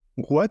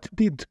What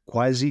did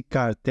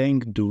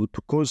quasi-Kwarteng do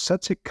to cause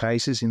such a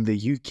crisis in the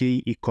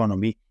UK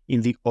economy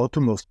in the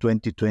autumn of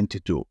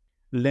 2022?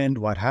 Learn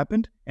what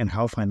happened and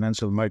how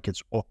financial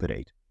markets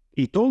operate.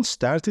 It all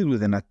started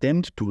with an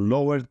attempt to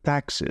lower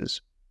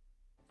taxes.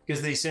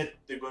 Because they said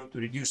they're going to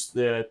reduce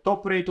the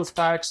top rate of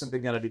tax and they're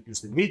going to reduce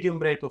the medium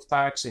rate of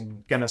tax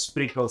and kind of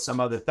sprinkle some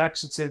other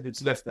tax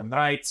incentives left and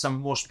right, some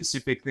more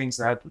specific things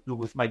that had to do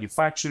with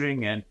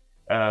manufacturing and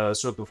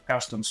sort of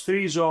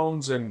customs-free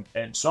zones and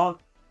so on.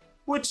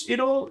 Which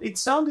it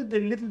sounded a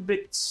little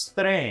bit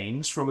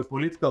strange from a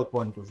political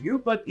point of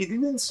view, but it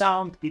didn't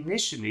sound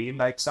initially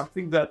like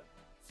something that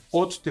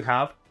ought to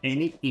have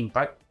any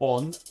impact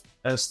on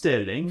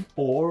sterling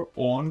or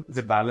on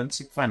the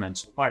balancing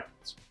financial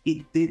markets.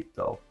 It did,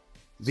 though.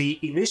 The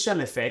initial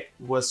effect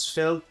was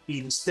felt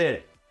in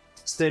sterling.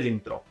 Sterling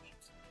dropped.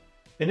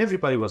 And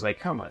everybody was like,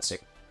 come on a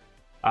second.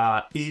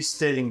 Is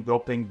sterling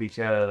dropping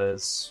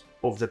because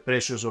of the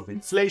pressures of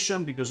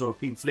inflation? Because of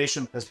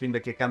inflation has been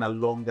like a kind of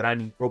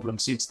long-running problem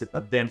since the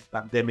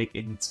pandemic,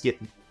 and it's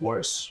getting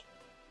worse.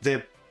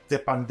 The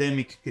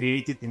pandemic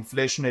created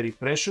inflationary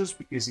pressures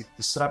because it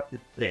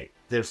disrupted trade.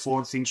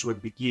 Therefore, things were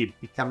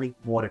becoming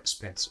more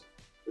expensive.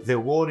 The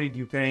war in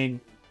Ukraine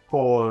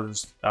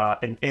caused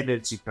an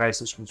energy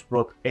crisis, which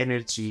brought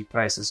energy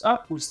prices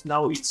up, which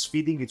now it's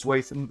feeding its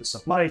way through the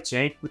supply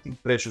chain, putting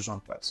pressures on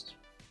prices.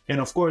 And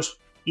of course,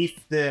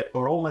 if the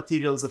raw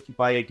materials that you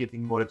buy are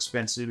getting more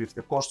expensive, if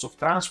the costs of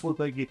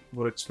transport are getting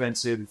more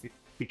expensive, if it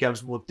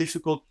becomes more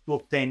difficult to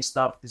obtain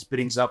stuff, this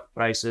brings up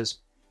prices,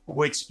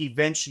 which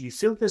eventually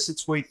filters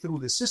its way through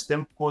the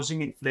system, causing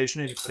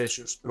inflationary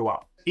pressures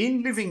throughout.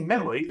 In living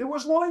memory, there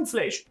was no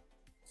inflation.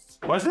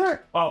 Was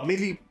there? Well,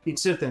 maybe in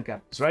certain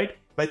countries, right?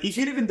 But if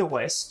you live in the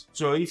West,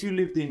 so if you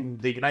lived in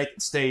the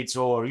United States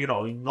or,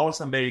 in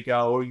North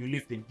America, or you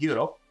lived in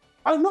Europe,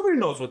 nobody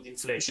knows what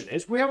inflation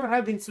is. We haven't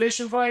had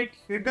inflation for like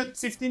a good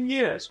 15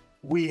 years.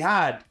 We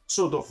had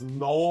sort of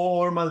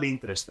normal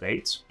interest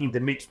rates in the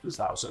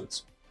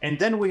mid-2000s. And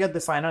then we had the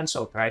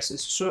financial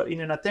crisis. So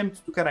in an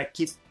attempt to kind of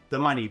keep the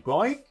money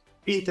going,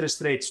 interest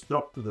rates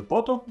dropped to the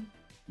bottom.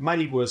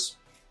 Money was,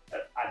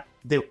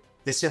 the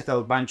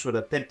central banks were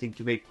attempting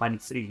to make money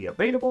freely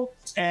available.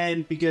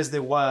 And because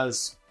there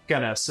was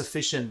kind of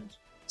sufficient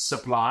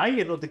supply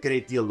and not a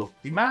great deal of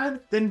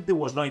demand, then there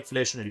was no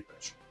inflationary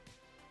pressure.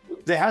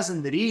 There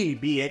hasn't really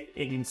been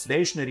an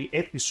inflationary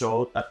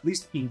episode, at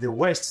least in the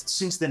West,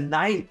 since the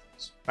 90s,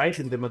 right?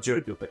 In the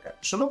majority of the country.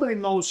 So nobody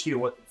knows here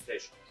what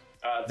inflation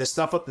is. The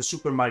stuff at the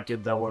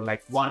supermarket that were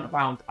like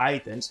 £1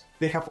 items,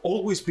 they have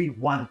always been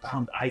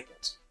 £1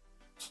 items.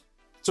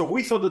 So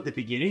we thought at the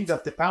beginning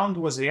that the pound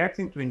was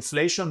reacting to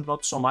inflation,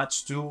 not so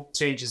much to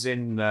changes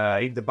in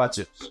the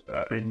budget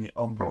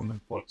on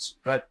government policy.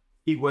 But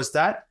it was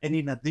that, and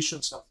in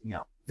addition, something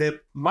else. The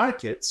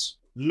markets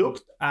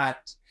looked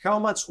at how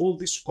much all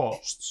this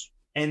costs,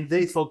 and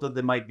they thought that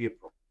there might be a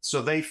problem.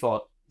 So they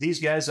thought,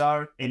 these guys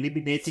are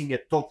eliminating a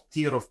top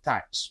tier of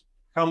tax.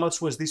 How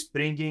much was this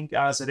bringing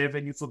as a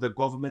revenue for the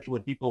government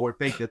when people were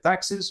paying the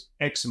taxes?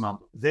 X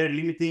amount. They're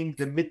limiting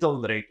the middle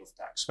rate of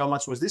tax. How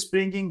much was this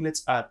bringing?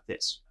 Let's add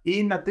this.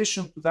 In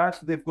addition to that,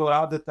 they've got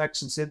other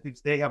tax incentives.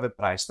 They have a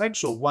price tag.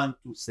 So 1,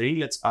 2, 3,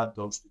 let's add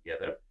those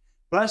together.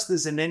 Plus,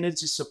 there's an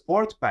energy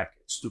support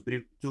package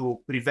to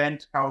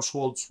prevent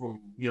households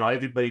from,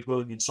 everybody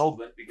going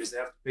insolvent because they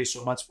have to pay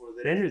so much for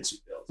their energy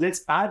bills.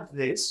 Let's add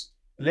this.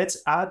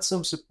 Let's add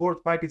some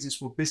support packages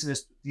for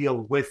business to deal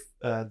with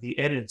the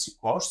energy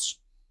costs.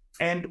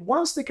 And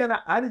once they kind of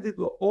added it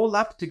all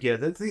up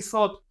together, they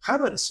thought,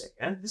 hold on a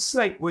second, this is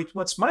like way too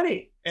much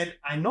money. And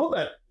I know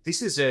that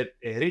this is a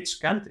rich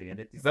country and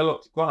a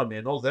developed economy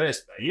and all the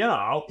rest.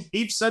 But,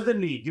 if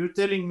suddenly you're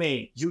telling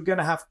me you're going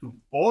to have to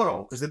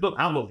borrow because they don't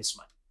have all this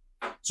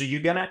money. So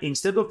you're going to,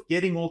 instead of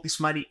getting all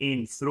this money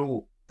in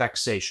through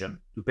taxation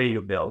to pay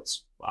your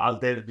bills,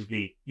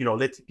 alternatively,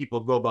 letting people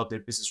go about their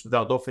business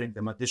without offering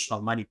them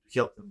additional money to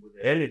help them with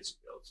their energy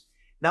bills.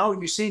 Now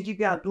you're saying you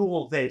got to do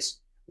all this.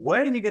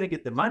 Where are you going to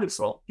get the money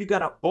from? You got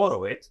to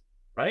borrow it,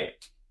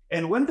 right?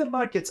 And when the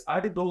markets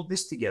added all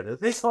this together,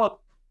 they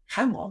thought,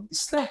 hang on,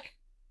 it's like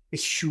a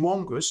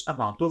humongous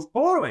amount of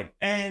borrowing.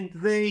 And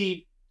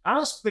they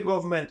asked the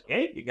government,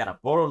 hey, you got to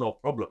borrow, no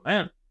problem,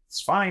 man.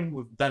 It's fine.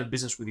 We've done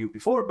business with you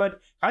before,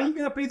 but how are you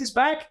going to pay this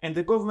back? And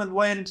the government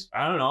went,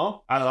 I don't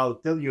know. I'll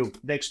tell you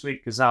next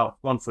week because I've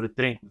gone for a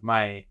drink with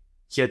my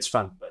hedge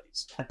fund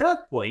buddies. At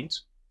that point,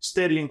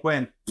 sterling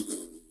went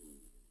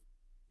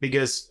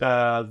because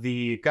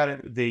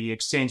the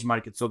exchange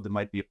market thought there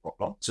might be a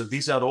problem. So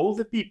these are all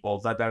the people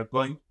that are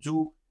going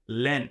to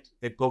lend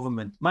the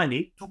government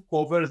money to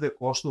cover the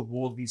cost of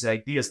all these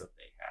ideas that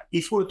they had.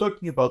 If we're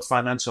talking about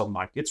financial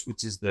markets,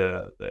 which is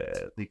the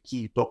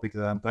key topic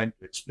that I'm trying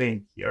to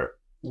explain here,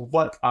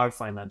 what are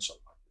financial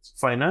markets?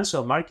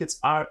 Financial markets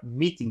are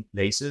meeting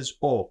places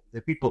of the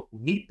people who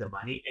need the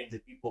money and the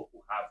people who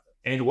have them.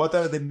 And what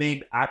are the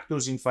main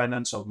actors in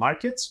financial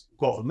markets?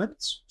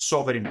 Governments,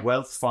 sovereign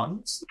wealth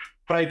funds,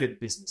 private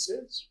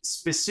businesses,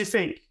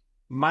 specific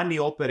money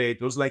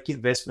operators like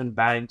investment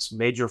banks,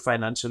 major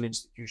financial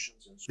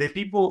institutions, and the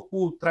people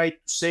who try to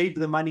save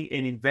the money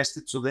and invest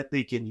it so that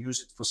they can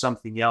use it for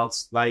something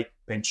else, like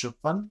pension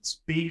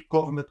funds, big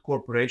government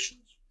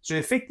corporations. So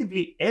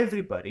effectively,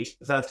 everybody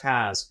that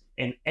has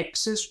an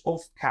excess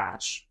of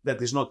cash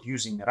that is not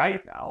using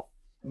right now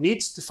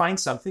needs to find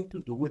something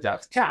to do with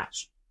that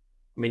cash.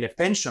 I mean, a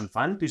pension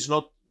fund is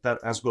not that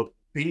has got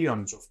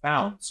billions of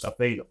pounds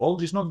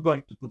available. It's not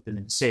going to put them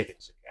in a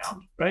savings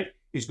account, right?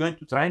 It's going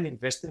to try and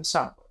invest them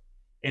somewhere.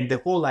 And the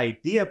whole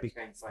idea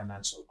behind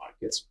financial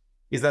markets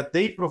is that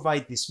they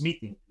provide this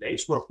meeting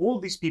place where all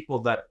these people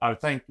that are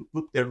trying to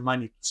put their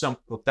money to some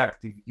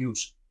productive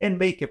use and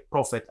make a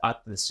profit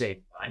at the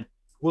same time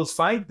will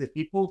find the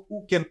people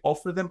who can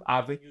offer them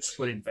avenues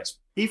for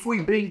investment. If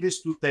we bring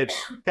this to the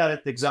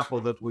current example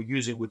that we're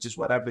using, which is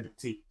what happened in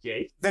the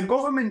UK, the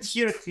government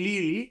here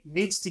clearly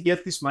needs to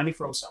get this money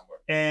from somewhere.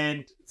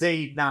 And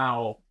they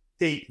now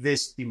take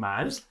this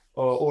demand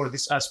or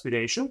this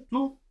aspiration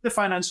to the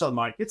financial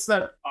markets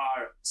that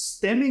are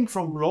stemming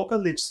from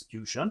local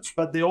institutions,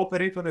 but they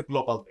operate on a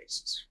global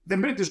basis. The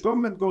British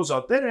government goes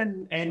out there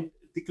and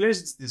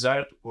declares its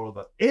desire to borrow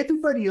that.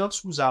 Everybody else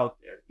who's out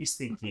there is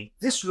thinking,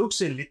 this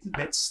looks a little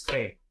bit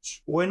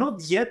strange. We're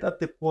not yet at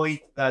the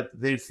point that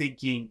they're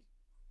thinking,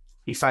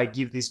 if I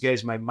give these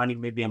guys my money,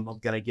 maybe I'm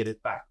not going to get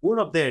it back. We're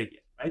not there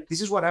yet, right?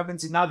 This is what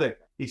happens in other.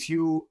 If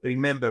you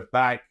remember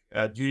back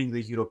during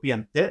the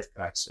European debt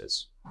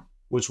crisis,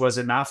 which was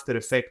an after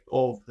effect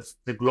of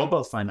the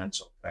global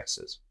financial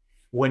crisis,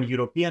 when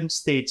European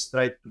states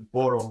tried to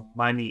borrow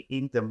money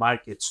in the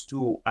markets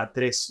to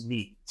address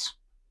needs.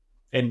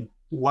 And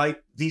why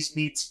these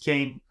needs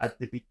came at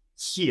the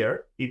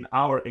here in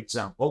our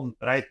example,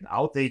 right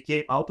now, they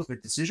came out of a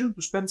decision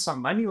to spend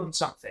some money on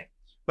something.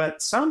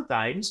 But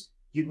sometimes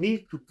you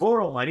need to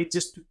borrow money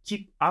just to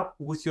keep up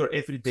with your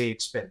everyday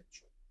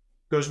expenditure,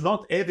 because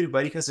not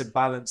everybody has a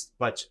balanced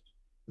budget.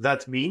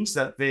 That means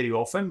that very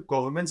often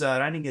governments are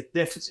running a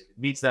deficit. It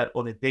means that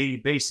on a daily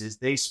basis,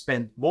 they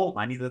spend more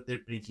money than they're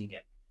bringing in.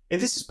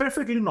 And this is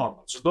perfectly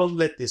normal. So don't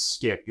let this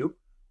scare you.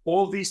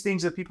 All these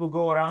things that people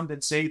go around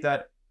and say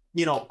that,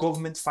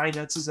 government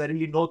finances are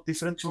really not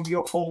different from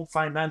your home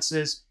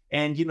finances.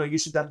 And, you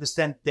should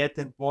understand debt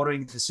and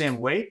borrowing the same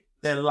way.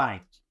 They're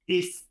lying.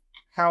 If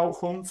how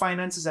home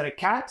finances are a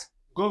cat,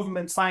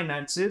 government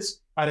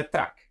finances are a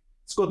truck.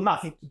 It's got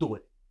nothing to do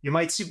with it. You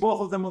might see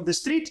both of them on the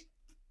street.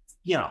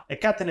 A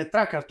cat and a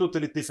truck are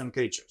totally different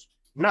creatures.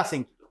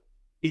 Nothing to do.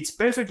 It's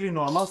perfectly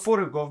normal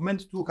for a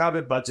government to have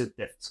a budget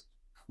deficit,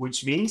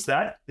 which means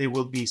that they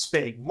will be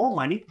spending more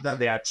money than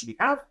they actually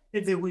have,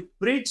 and they will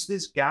bridge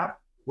this gap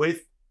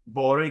with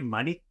borrowing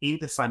money in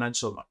the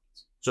financial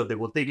markets. So they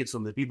will take it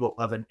from the people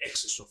who have an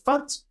excess of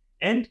funds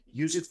and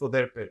use it for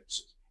their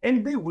purposes.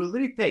 And they will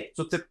repay.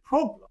 So the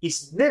problem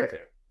is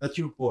never that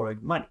you're borrowing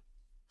money.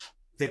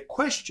 The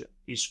question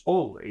is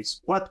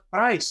always, what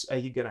price are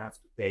you going to have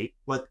to pay?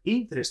 What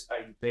interest are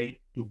you paying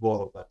to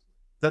borrow that?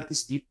 That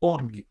is the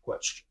only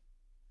question.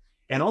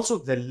 And also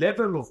the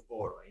level of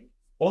borrowing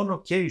on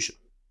occasion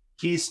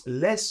is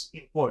less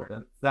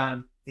important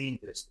than the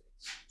interest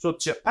rates. So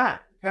Japan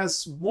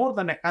has more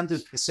than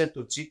 100%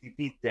 of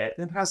GDP debt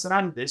and has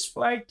run this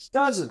for like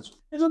dozens.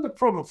 It's not a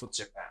problem for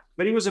Japan,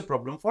 but it was a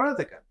problem for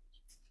other countries.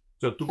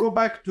 So to go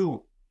back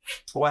to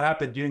what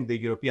happened during the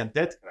European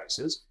debt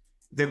crisis,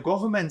 the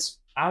governments,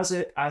 as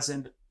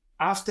an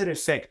after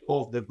effect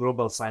of the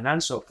global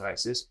financial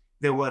crisis,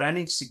 they were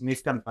running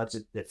significant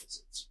budget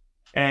deficits.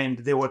 And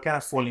they were kind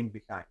of falling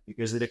behind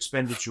because their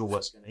expenditure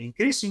was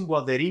increasing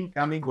while their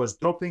incoming was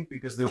dropping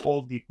because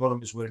all the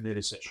economies were in a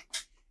recession.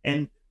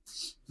 And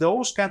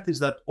those countries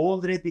that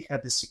already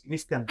had a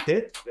significant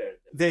debt,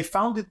 they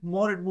found it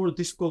more and more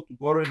difficult to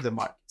borrow in the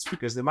markets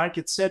because the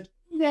market said,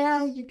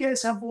 yeah, you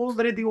guys have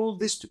already all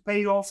this to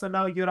pay off and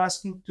now you're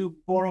asking to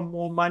borrow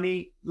more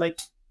money. Like,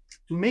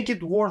 to make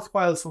it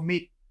worthwhile for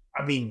me,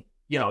 I mean,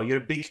 you're a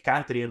big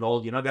country and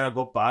all, you're not going to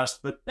go bust,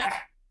 but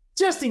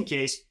just in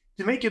case,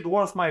 to make it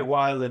worth my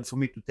while and for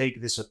me to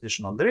take this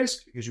additional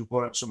risk, because you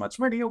borrowed so much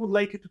money, I would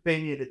like you to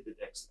pay me a little bit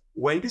extra.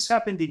 When this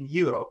happened in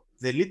Europe,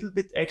 the little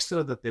bit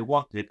extra that they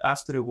wanted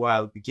after a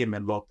while became a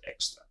lot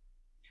extra,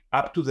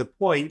 up to the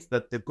point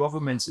that the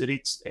governments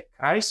reached a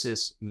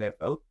crisis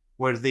level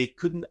where they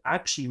couldn't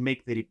actually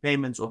make the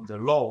repayments of the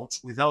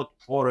loans without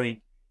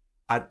borrowing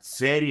at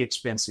very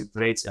expensive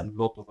rates and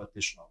a lot of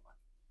additional money,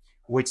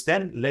 which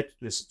then led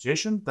to a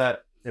situation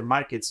that the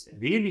markets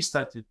really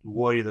started to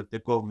worry that the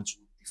governments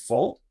would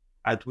default,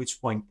 at which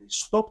point they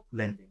stopped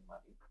lending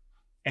money.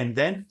 And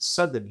then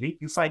suddenly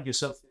you find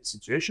yourself in a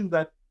situation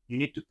that you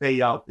need to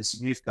pay out a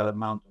significant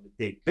amount on a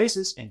daily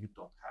basis and you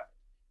don't have it.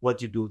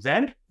 What you do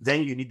then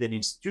you need an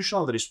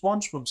institutional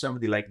response from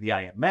somebody like the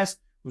IMF,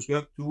 who's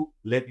going to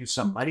lend you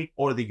some money,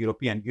 or the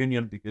European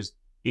Union, because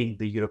in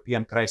the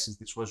European crisis,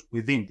 this was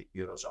within the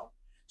Eurozone.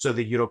 So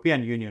the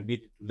European Union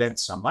needed to lend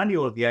some money,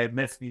 or the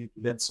IMF needed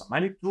to lend some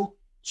money to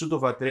sort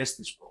of address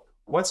this problem.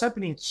 What's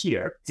happening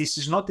here, this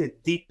is not a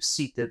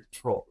deep-seated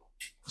problem.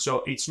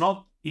 So it's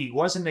not it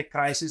wasn't a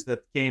crisis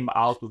that came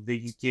out of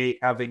the UK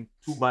having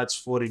too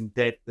much foreign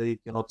debt that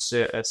it cannot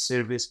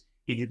service.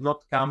 It did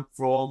not come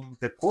from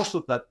the cost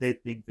of that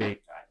debt being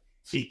very high.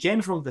 It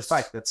came from the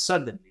fact that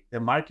suddenly the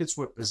markets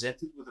were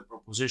presented with a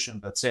proposition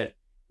that said,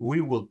 we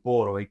will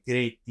borrow a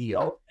great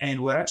deal, and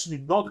we're actually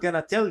not going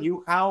to tell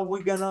you how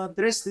we're going to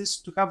address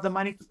this to have the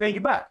money to pay you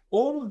back.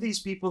 All of these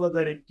people that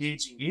are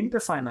engaging in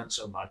the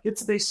financial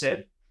markets, they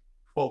said,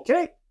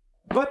 okay,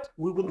 but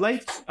we would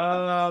like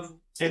a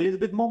little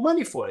bit more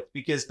money for it,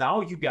 because now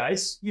you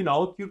guys,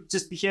 you're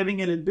just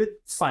behaving a little bit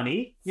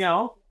funny.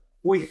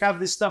 We have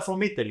this stuff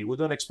from Italy. We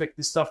don't expect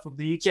this stuff from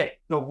the UK.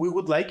 No, we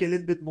would like a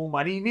little bit more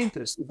money in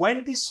interest.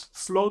 When this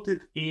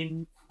floated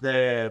in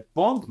the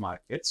bond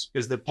markets,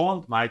 because the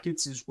bond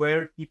markets is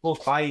where people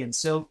buy and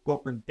sell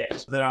government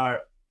debt. There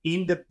are,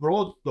 in the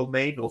broad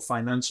domain of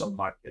financial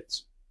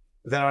markets,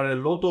 there are a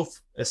lot of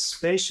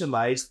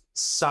specialized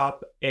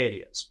sub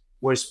areas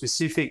where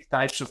specific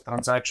types of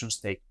transactions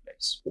take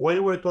place.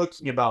 When we're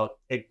talking about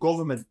a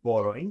government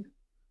borrowing,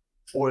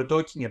 we're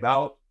talking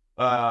about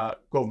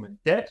government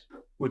debt,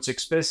 which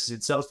expresses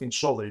itself in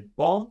sovereign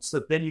bonds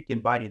that then you can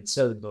buy and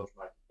sell in those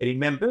markets.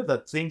 Remember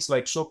that things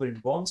like sovereign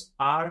bonds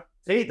are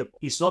tradable.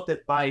 It's not a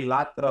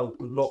bilateral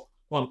locked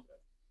contract.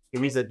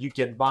 It means that you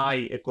can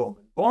buy a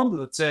government bond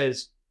that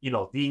says,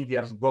 the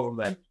Indian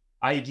government,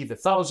 I give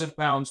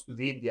 £1,000 to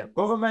the Indian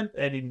government,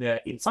 and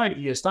in 5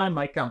 years' time,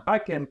 I come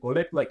back and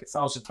collect like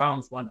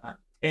 £1,000 one hand.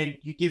 And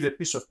you give a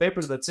piece of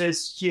paper that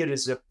says, here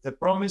is the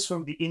promise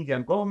from the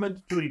Indian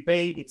government to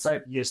repay in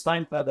 5 years'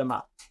 time that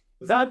amount.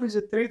 That is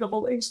a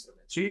tradable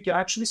instrument. So you can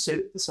actually sell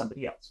it to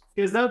somebody else,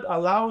 because that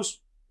allows,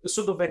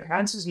 sort of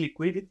enhances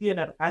liquidity and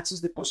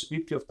enhances the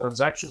possibility of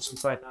transactions in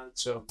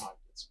financial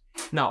markets.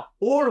 Now,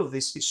 all of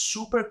this is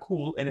super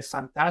cool and a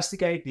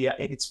fantastic idea,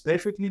 and it's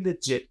perfectly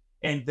legit.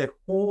 And the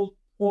whole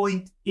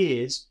point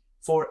is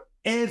for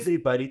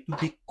everybody to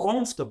be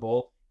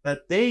comfortable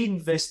that they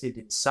invested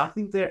in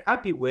something they're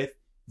happy with,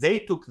 they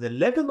took the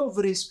level of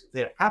risk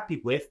they're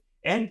happy with,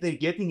 and they're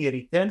getting a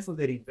return for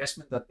their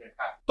investment that they're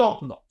happy.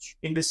 Top notch.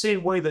 In the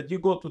same way that you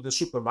go to the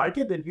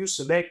supermarket and you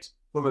select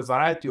from a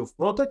variety of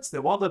products,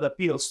 the one that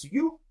appeals to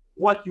you,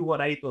 what you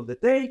want to eat on the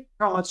day,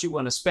 how much you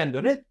want to spend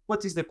on it,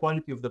 what is the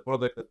quality of the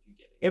product that you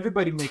get.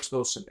 Everybody makes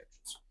those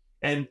selections.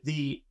 And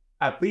the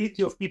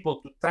ability of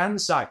people to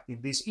transact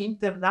in these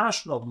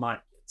international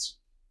markets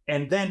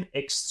and then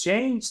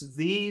exchange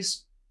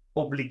these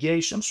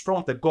obligations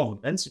from the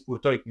governments, if we're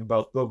talking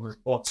about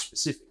government bonds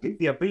specifically,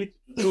 the ability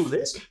to do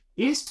this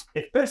is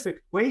a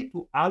perfect way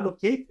to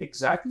allocate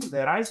exactly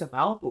the right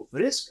amount of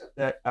risk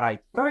at the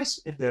right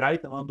price and the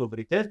right amount of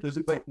return to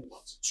everybody who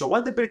wants it. So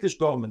what the British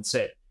government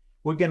said,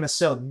 we're going to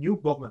sell new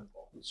government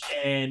bonds.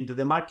 And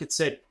the market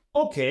said,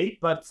 okay,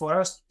 but for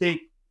us to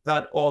take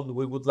that on,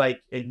 we would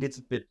like a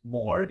little bit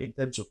more in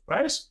terms of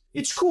price.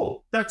 It's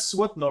cool. That's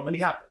what normally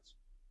happens.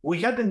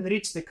 We hadn't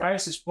reached the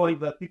crisis point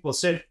that people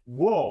said,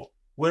 whoa,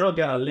 we're not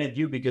going to lend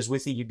you because we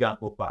think you're going to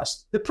go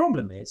bust. The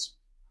problem is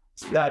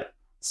that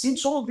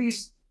since all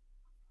these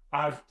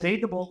are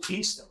tradable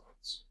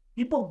instruments,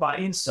 people buy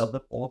and sell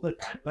them all the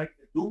time, like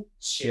they do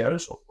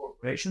shares of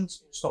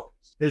corporations in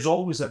stocks. There's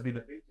always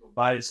availability of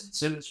buyers and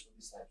sellers for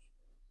these types.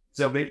 It's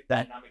a very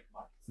dynamic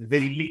market,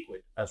 very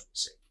liquid, as we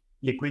say.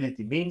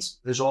 Liquidity means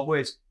there's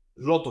always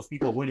a lot of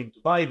people willing to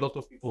buy, a lot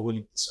of people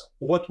willing to sell.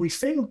 What we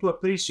fail to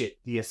appreciate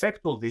the effect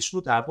of this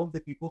would have on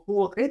the people who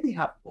already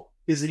have bought.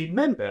 Because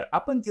remember,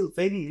 up until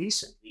very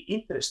recently,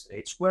 interest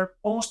rates were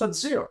almost at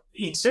zero.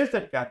 In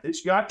certain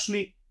countries, you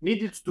actually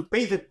needed to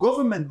pay the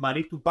government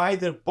money to buy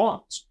their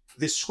bonds.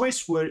 The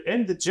Swiss were,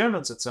 and the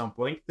Germans at some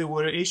point, they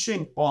were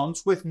issuing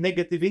bonds with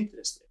negative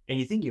interest. And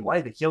you're thinking,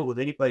 why the hell would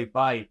anybody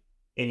buy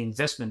an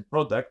investment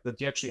product that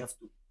you actually have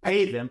to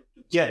pay them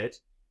to get it?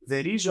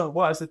 The reason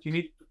was that you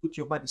need to put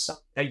your money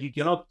somewhere.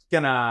 You're not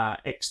gonna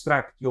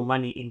extract your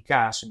money in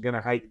cash and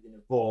gonna hide it in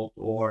a vault,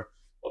 or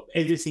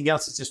everything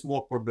else is just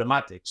more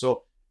problematic.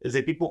 So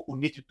the people who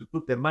needed to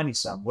put their money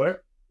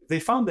somewhere,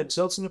 they found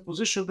themselves in a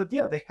position that,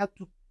 they had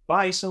to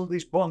buy some of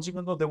these bonds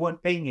even though they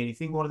weren't paying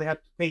anything, or they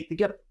had to pay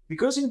together.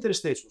 Because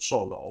interest rates were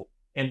so low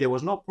and there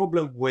was no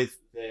problem with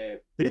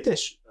the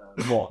British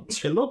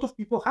bonds, a lot of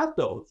people had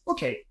those.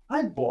 Okay,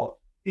 I bought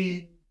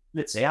a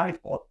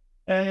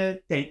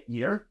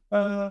 10-year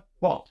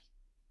bond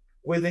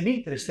with an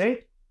interest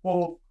rate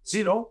of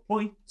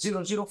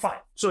 0.005.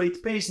 So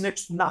it pays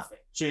next to nothing.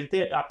 So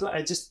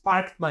I just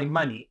parked my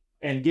money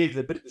and gave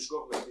the British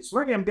government this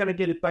money. I'm going to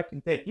get it back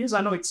in 10 years.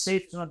 I know it's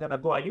safe. It's not going to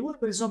go anywhere,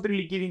 but it's not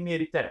really giving me a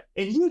return.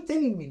 And you're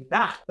telling me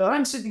that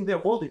I'm sitting there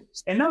holding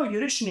this. And now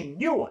you're issuing a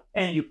new one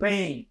and you're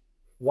paying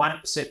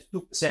 1%,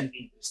 2%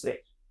 interest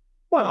rate.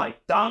 What am I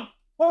done?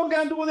 What am I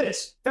going to do with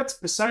this? That's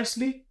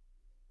precisely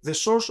the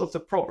source of the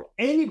problem.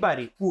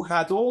 Anybody who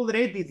had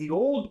already the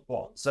old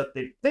bonds that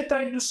they're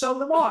trying to sell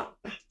them on,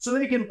 so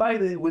they can buy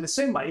with the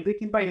same money, they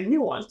can buy the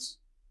new ones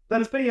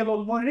that pay a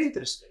lot more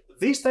interest.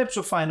 These types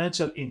of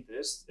financial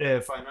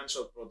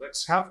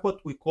products have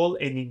what we call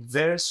an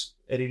inverse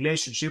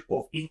relationship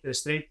of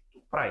interest rate to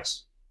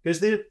price, because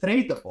they're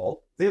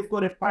tradable. They've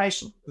got a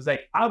price. It's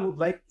like, I would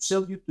like to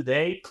sell you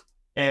today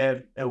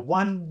a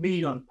 £1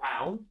 million,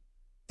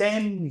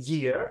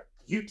 10-year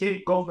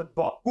UK government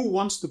bond. Who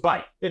wants to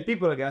buy? And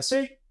people are going to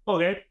say,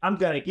 okay, I'm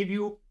going to give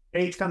you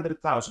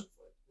 800,000 for it.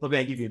 I'm not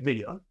going to give you a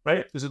million,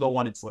 right? Because I don't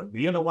want it for a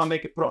million. I want to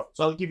make a profit.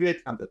 So I'll give you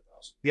 800,000.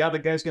 The other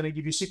guy's going to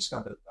give you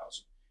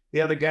 600,000.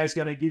 The other guy's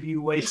going to give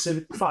you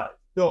 875.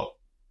 So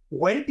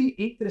when the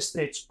interest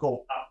rates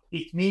go up,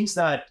 it means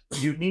that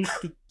you need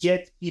to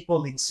get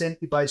people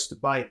incentivized to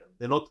buy them.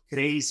 They're not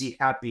crazy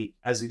happy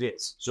as it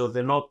is. So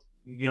they're not,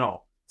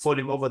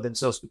 falling over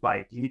themselves to buy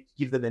it. You need to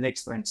give them an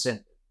extra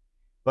incentive.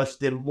 But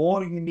the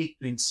more you need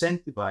to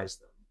incentivize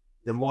them,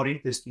 the more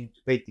interest you need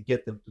to pay to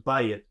get them to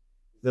buy it,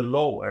 the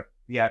lower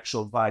the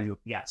actual value of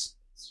the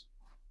assets.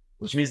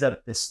 Which means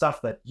that the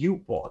stuff that you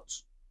bought,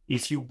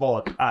 if you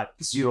bought at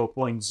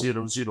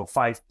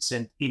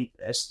 0.005%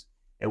 interest,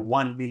 a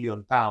 £1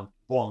 million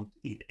bond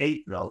in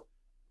April,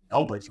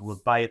 nobody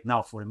will buy it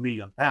now for £1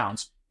 million,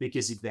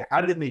 because if they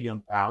had £1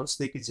 million,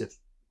 they could just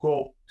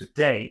go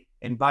today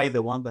and buy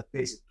the one that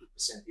pays a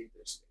 2%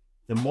 interest.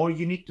 The more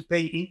you need to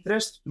pay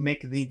interest to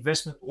make the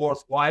investment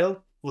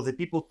worthwhile for the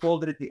people who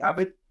already have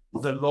it,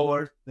 the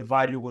lower the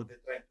value will be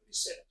trying to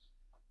resell.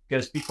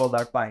 Because people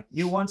are buying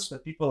new ones,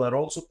 but people are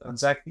also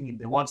transacting in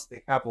the ones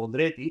they have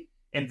already,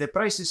 and the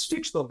price is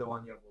fixed on the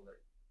one you have already.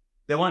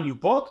 The one you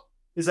bought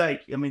is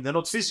like, they're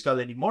not physical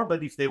anymore,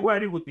 but if they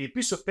were, it would be a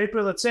piece of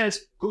paper that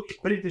says, good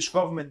British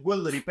government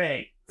will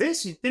repay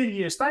this in 10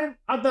 years' time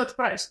at that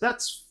price.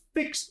 That's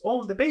fixed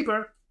on the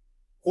paper.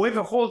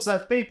 Whoever holds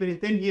that paper in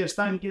 10 years'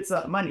 time gets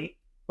that money.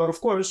 But of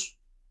course,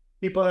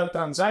 people are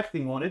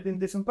transacting on it in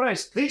different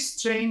price.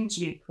 This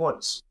change in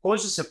policy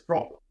causes a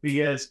problem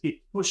because it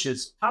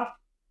pushes up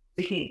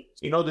the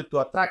interest in order to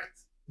attract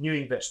new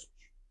investors.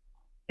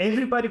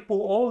 Everybody who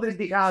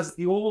already has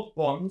the old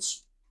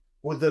bonds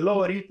with the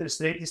lower interest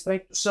rate is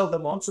trying to sell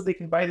them on so they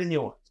can buy the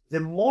new ones. The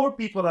more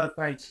people are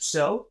trying to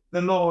sell,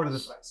 the lower the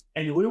price.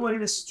 And we were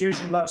in a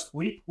situation last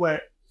week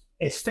where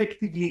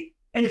effectively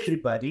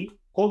everybody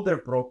called their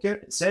broker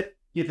and said,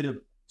 give it a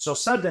look. So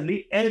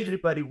suddenly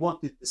everybody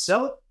wanted to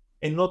sell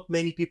and not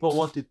many people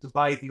wanted to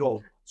buy the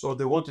old. So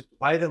they wanted to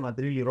buy them at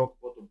really rock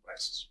bottom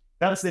prices.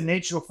 That's the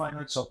nature of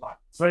financial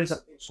markets. Some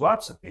things go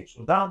up, some things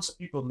go down, some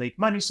people make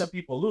money, some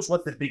people lose.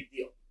 What's the big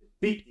deal? The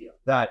big deal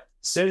that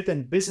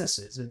certain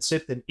businesses and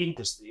certain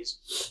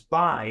industries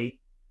buy,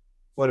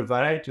 for a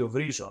variety of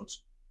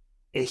reasons,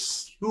 a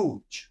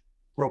huge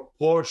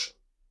proportion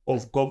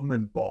of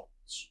government bonds.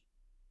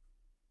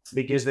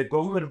 Because the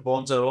government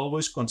bonds are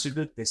always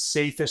considered the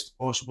safest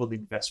possible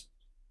investment.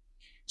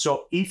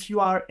 So if you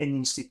are an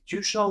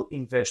institutional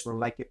investor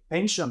like a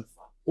pension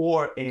fund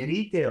or a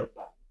retail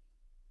bank,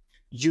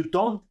 you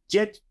don't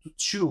get to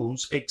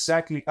choose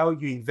exactly how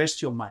you invest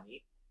your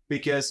money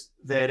because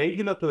the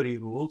regulatory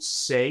rules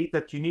say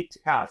that you need to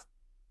have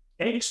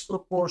X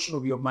proportion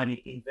of your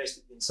money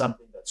invested in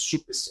something that's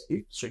super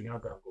safe, so you're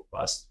not going to go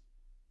bust.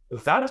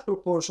 That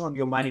proportion of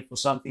your money for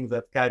something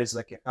that carries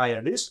like a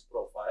higher risk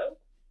profile,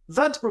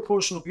 that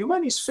proportion of your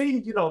money is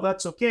failing,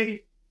 that's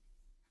okay.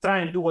 Try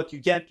and do what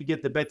you can to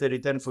get the better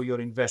return for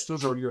your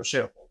investors or your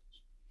shareholders.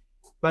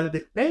 But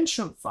the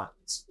pension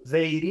funds,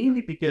 they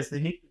really, because they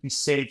need to be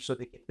safe so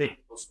they can pay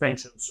people's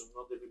pensions so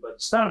not everybody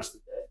starves to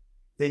death,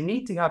 they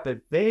need to have a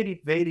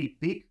very, very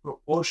big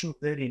proportion of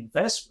their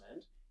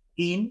investment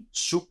in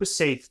super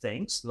safe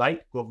things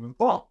like government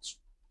bonds.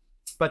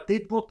 But they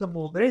bought them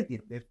already,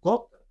 and they've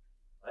got them,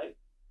 right?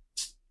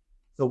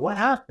 So what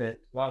happened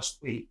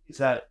last week is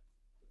that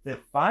the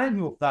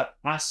value of that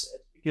asset,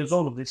 because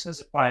all of this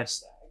has a price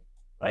tag,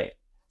 right?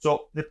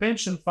 So the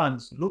pension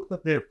funds looked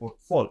at their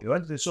portfolio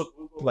and they saw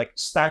like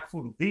stack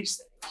full of these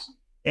things.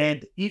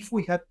 And if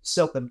we had to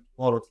sell them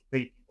tomorrow to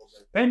pay people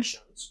their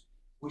pensions,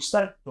 we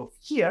started off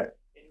here,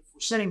 and if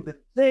we're selling them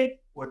today,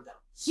 we're down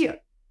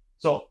here.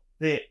 So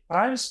the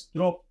price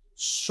dropped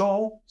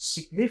so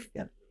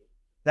significantly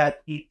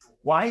that it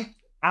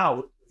wiped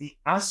out the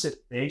asset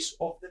base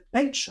of the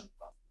pension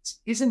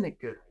funds. Isn't it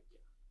good idea?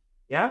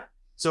 Yeah.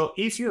 So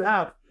if you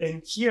have,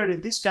 and here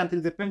in this country,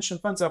 the pension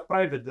funds are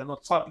private, they're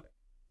not public.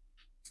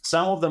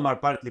 Some of them are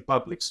partly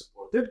public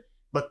supported,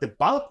 but the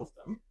bulk of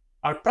them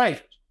are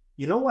private.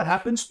 You know what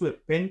happens to a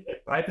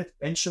private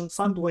pension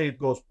fund when it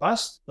goes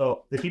bust?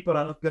 So the people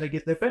are not going to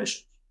get their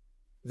pensions.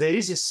 There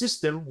is a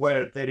system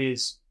where there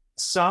is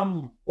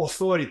some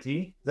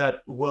authority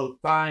that will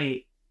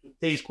try to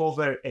take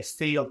over a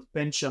failed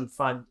pension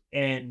fund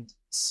and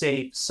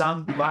save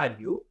some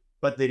value.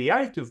 But the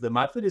reality of the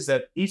matter is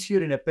that if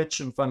you're in a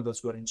pension fund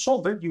that's gone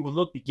insolvent, you will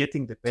not be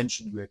getting the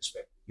pension you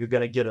expect. You're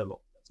going to get a lot.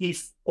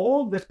 If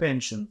all the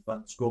pension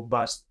funds go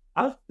bust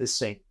at the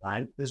same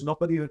time, there's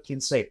nobody who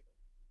can save them.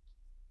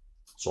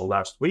 So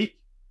last week,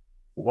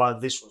 while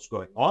this was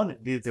going on,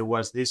 there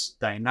was this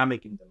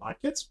dynamic in the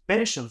markets,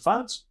 pension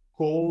funds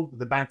called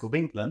the Bank of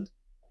England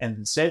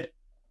and said,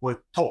 we're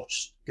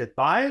toast.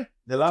 Goodbye.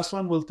 The last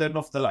one will turn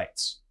off the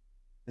lights.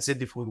 I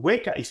said, if we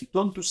wake up, if you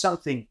don't do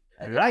something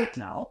right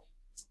now,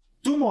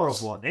 tomorrow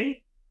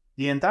morning,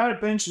 the entire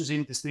pensions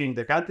industry in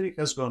the country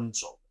has gone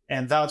insolvent.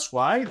 And that's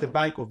why the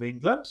Bank of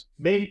England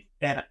made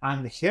an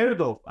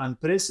unheard of,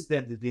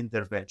 unprecedented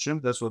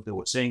intervention. That's what they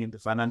were saying in the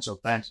Financial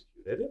Times.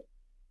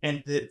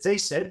 And they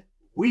said,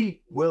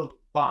 we will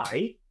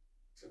buy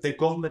the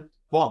government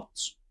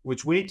bonds,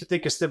 which we need to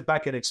take a step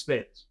back and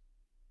explain.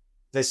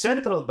 The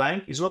central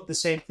bank is not the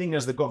same thing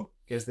as the government,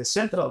 because the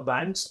central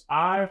banks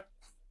are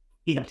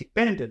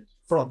independent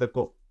from the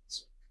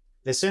governments.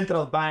 The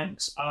central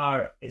banks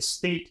are a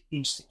state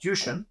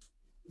institution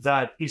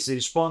that is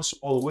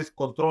responsible with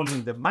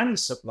controlling the money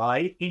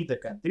supply in the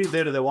country.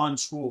 They're the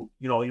ones who,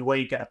 in a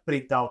way, can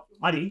print out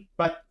money,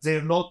 but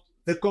they're not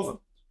the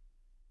government.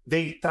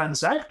 They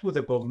transact with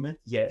the government,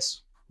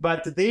 yes,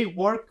 but they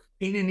work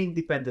in an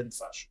independent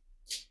fashion.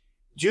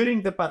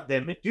 During the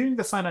pandemic, during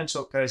the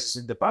financial crisis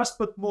in the past,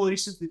 but more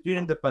recently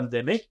during the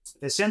pandemic,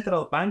 the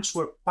central banks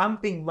were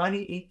pumping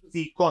money into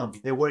the economy.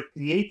 They were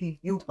creating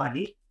new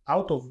money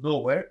out of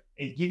nowhere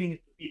and giving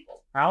it to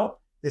people. Now,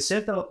 the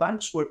central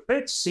banks were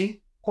purchasing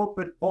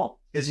corporate bonds,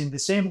 as in the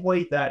same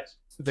way that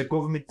the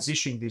government is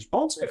issuing these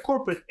bonds, a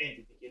corporate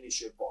entity can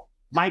issue a bond.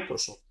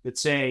 Microsoft could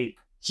say,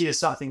 here's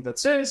something that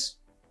says,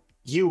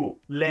 you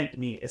lend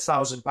me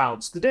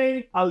 £1,000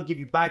 today, I'll give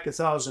you back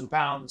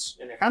 £1,000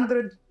 and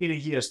 100 in a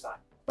year's time.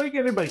 Like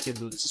everybody can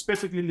do this. It's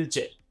perfectly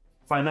legit.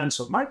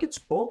 Financial markets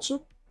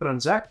also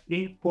transact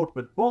in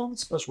corporate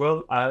bonds as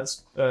well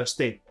as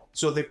state bonds.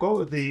 So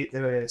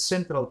the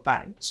central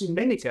banks in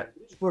many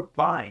countries were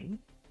buying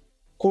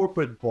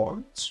corporate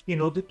bonds in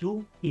order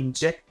to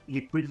inject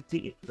liquidity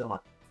into the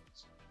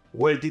markets.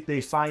 Where did they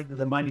find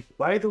the money to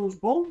buy those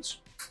bonds?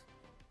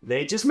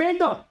 They just made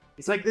them.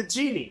 It's like the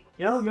genie,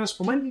 you ask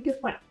for money, you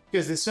get money.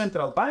 Because the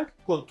central bank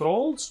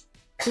controls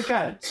the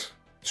currency.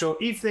 So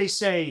if they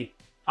say,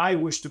 I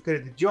wish to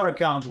credit your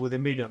account with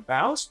 £1 million,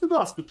 you don't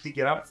have to pick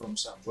it up from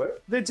somewhere.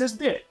 They just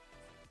did.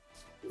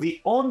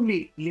 The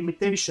only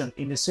limitation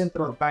in a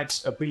central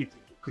bank's ability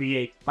to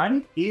create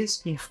money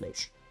is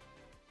inflation.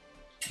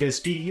 Because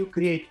if you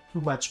create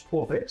too much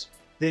of it,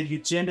 then you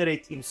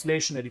generate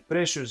inflationary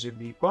pressures in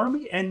the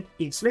economy, and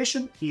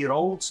inflation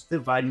erodes the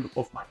value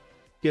of money.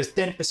 Because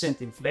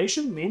 10%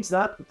 inflation means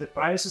that the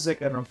prices are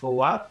going to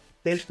go up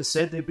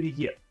 10% every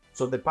year.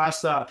 So the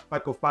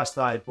pack of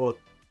pasta I bought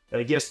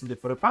yesterday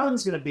for £1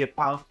 is going to be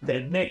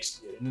 £1.10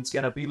 next year. And it's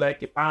going to be like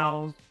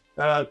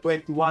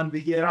 £1.21 the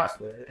year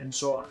after, and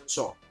so on and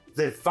so on.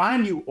 The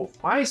value of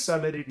my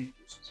salary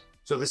reduces.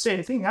 So the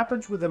same thing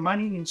happens with the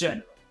money in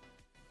general.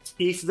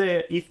 If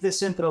the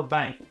central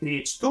bank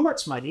creates too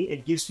much money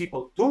and gives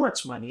people too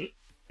much money,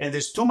 and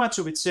there's too much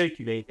of it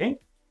circulating,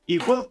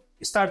 it will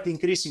start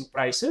increasing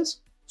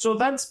prices. So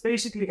that's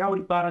basically how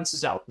it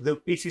balances out.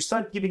 If you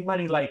start giving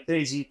money like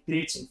crazy, it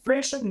creates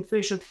inflation.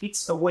 Inflation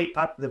eats away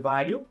at the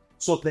value.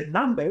 So the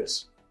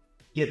numbers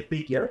get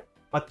bigger,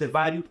 but the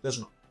value does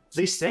not.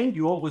 This thing,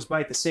 you always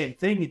buy the same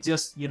thing. It's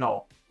just,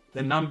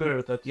 the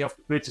number that you have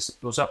to purchase it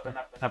goes up and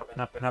up and up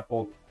and up and up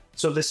all the time.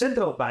 So the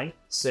central bank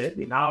said,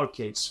 in our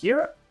case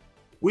here,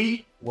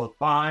 we will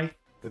buy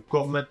the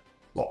government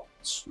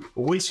bonds,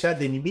 which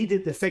had an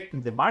immediate effect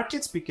in the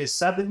markets because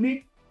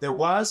suddenly there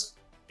was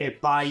a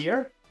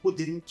buyer who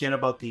didn't care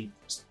about the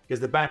interest,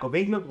 because the Bank of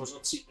England was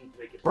not seeking to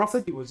make a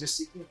profit, it was just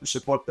seeking to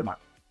support the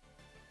market.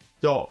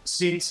 So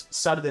since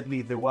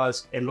suddenly there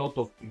was a lot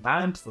of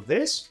demand for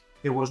this,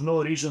 there was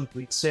no reason to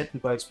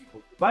incentivize people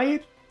to buy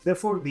it,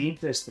 therefore the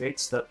interest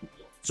rates started to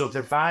drop. So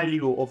the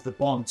value of the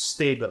bonds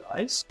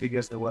stabilized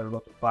because there were a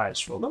lot of buyers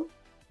for them.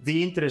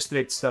 The interest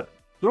rates started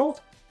to drop,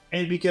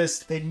 and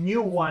because the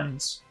new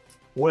ones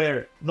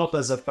were not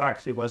as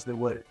attractive as they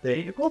were a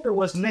day ago, there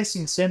was less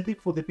incentive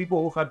for the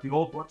people who had the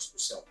old ones to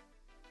sell.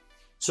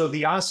 So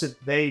the asset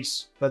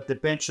base that the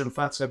pension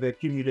funds have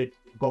accumulated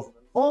in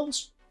government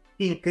bonds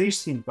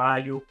increased in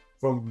value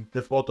from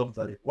the bottom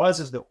that it was,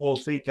 as the whole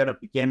thing kind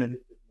of became a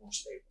little bit more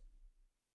stable.